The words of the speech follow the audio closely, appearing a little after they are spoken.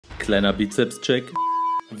Kleiner Bizeps-Check.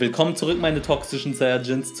 Willkommen zurück, meine toxischen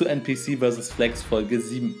Saiyajins, zu NPC VS FLEX Folge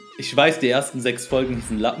 7. Ich weiß, die ersten 6 Folgen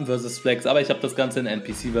hießen Lappen vs. Flex, aber ich habe das Ganze in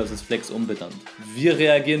NPC vs. FLEX umbenannt. Wir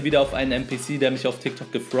reagieren wieder auf einen NPC, der mich auf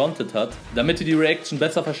TikTok gefrontet hat. Damit ihr die Reaction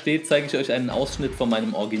besser versteht, zeige ich euch einen Ausschnitt von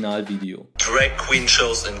meinem Originalvideo. Drag Queen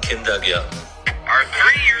Shows in Kindergärten. Are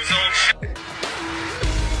 3 years old.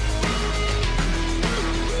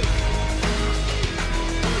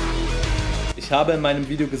 Ich habe in meinem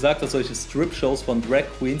Video gesagt, dass solche Strip-Shows von Drag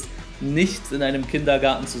Queens nichts in einem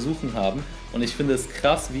Kindergarten zu suchen haben, und ich finde es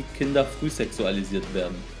krass, wie Kinder früh sexualisiert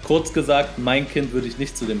werden. Kurz gesagt, mein Kind würde ich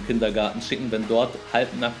nicht zu dem Kindergarten schicken, wenn dort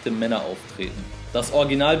halbnackte Männer auftreten. Das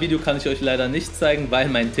Originalvideo kann ich euch leider nicht zeigen, weil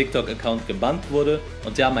mein TikTok-Account gebannt wurde,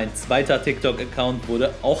 und ja, mein zweiter TikTok-Account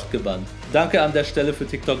wurde auch gebannt. Danke an der Stelle für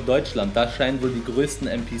TikTok Deutschland, da scheinen wohl die größten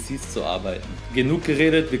NPCs zu arbeiten. Genug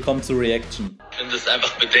geredet, wir kommen zur Reaction. Ich finde es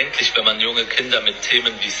einfach bedenklich, wenn man junge Kinder mit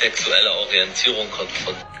Themen wie sexuelle Orientierung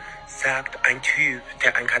konfrontiert. Sagt ein Typ,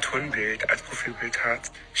 der ein Cartoonbild als Profilbild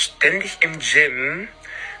hat, ständig im Gym,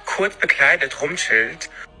 kurz bekleidet rumchillt.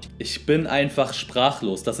 Ich bin einfach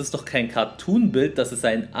sprachlos. Das ist doch kein Cartoonbild, das ist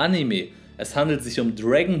ein Anime. Es handelt sich um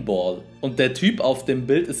Dragon Ball. Und der Typ auf dem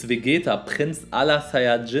Bild ist Vegeta, Prinz aller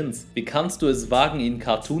Saiyajins. Wie kannst du es wagen, ihn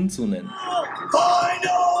Cartoon zu nennen?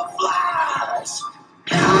 Final Flash!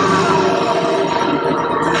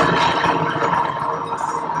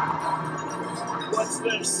 What's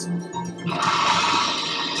this?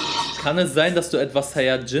 Kann es sein, dass du etwas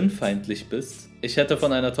Saiyajin-feindlich bist? Ich hätte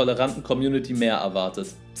von einer toleranten Community mehr erwartet.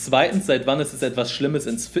 Zweitens, seit wann ist es etwas Schlimmes,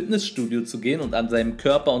 ins Fitnessstudio zu gehen und an seinem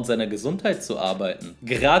Körper und seiner Gesundheit zu arbeiten?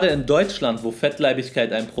 Gerade in Deutschland, wo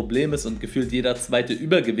Fettleibigkeit ein Problem ist und gefühlt jeder Zweite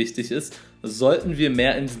übergewichtig ist, sollten wir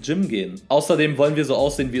mehr ins Gym gehen. Außerdem wollen wir so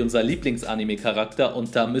aussehen wie unser Lieblings-Anime-Charakter,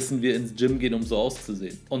 und da müssen wir ins Gym gehen, um so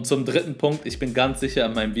auszusehen. Und zum dritten Punkt, ich bin ganz sicher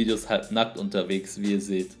in meinen Videos halb nackt unterwegs, wie ihr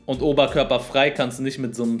seht. Und oberkörperfrei kannst du nicht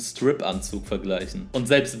mit so einem Strip-Anzug vergleichen. Und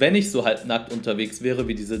selbst wenn ich so halb nackt unterwegs wäre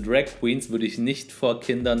wie diese Drag Queens, würde ich nicht vor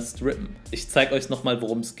Kindern strippen. Ich zeige euch nochmal,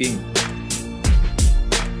 worum es ging.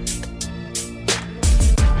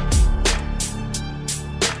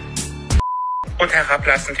 Und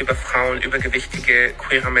herablassend über Frauen, übergewichtige,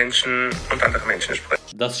 queere Menschen und andere Menschen spricht.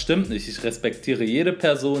 Das stimmt nicht. Ich respektiere jede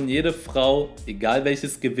Person, jede Frau, egal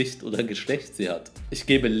welches Gewicht oder Geschlecht sie hat. Ich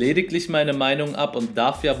gebe lediglich meine Meinung ab und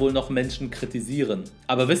darf ja wohl noch Menschen kritisieren.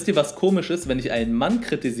 Aber wisst ihr, was komisch ist? Wenn ich einen Mann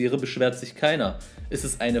kritisiere, beschwert sich keiner. Ist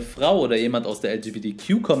es eine Frau oder jemand aus der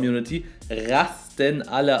LGBTQ-Community, rasten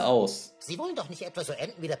alle aus. Sie wollen doch nicht etwa so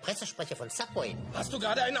enden wie der Pressesprecher von Subway. Hast du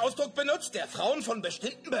gerade einen Ausdruck benutzt, der Frauen von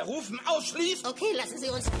bestimmten Berufen ausschließt? Okay, lassen Sie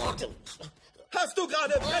uns... Hast du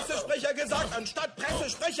gerade Pressesprecher gesagt, anstatt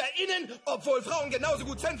PressesprecherInnen, obwohl Frauen genauso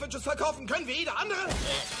gut Sandwiches verkaufen können wie jeder andere?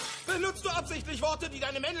 Benutzt du absichtlich Worte, die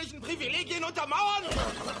deine männlichen Privilegien untermauern?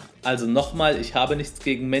 Also nochmal, ich habe nichts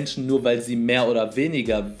gegen Menschen, nur weil sie mehr oder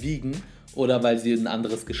weniger wiegen oder weil sie ein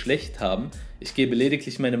anderes Geschlecht haben. Ich gebe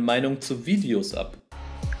lediglich meine Meinung zu Videos ab.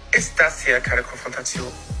 Ist das hier keine Konfrontation?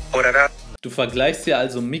 Oder das? Du vergleichst ja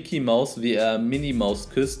also Mickey Mouse, wie er Minnie Maus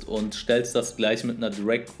küsst, und stellst das gleich mit einer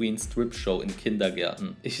Drag Queen Strip Show in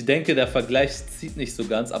Kindergärten. Ich denke, der Vergleich zieht nicht so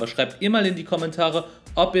ganz, aber schreibt ihr mal in die Kommentare,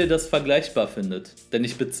 ob ihr das vergleichbar findet. Denn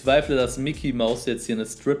ich bezweifle, dass Mickey Mouse jetzt hier eine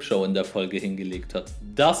Strip Show in der Folge hingelegt hat.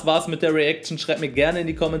 Das war's mit der Reaction. Schreibt mir gerne in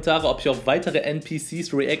die Kommentare, ob ich auf weitere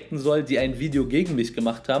NPCs reacten soll, die ein Video gegen mich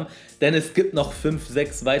gemacht haben. Denn es gibt noch 5,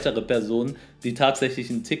 6 weitere Personen, die tatsächlich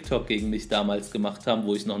einen TikTok gegen mich damals gemacht haben,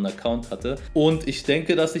 wo ich noch einen Account hatte. Und ich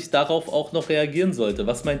denke, dass ich darauf auch noch reagieren sollte.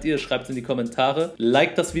 Was meint ihr? Schreibt es in die Kommentare.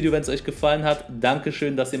 Liked das Video, wenn es euch gefallen hat.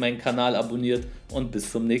 Dankeschön, dass ihr meinen Kanal abonniert. Und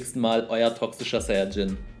bis zum nächsten Mal, euer toxischer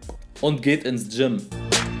Saiyajin. Und geht ins Gym.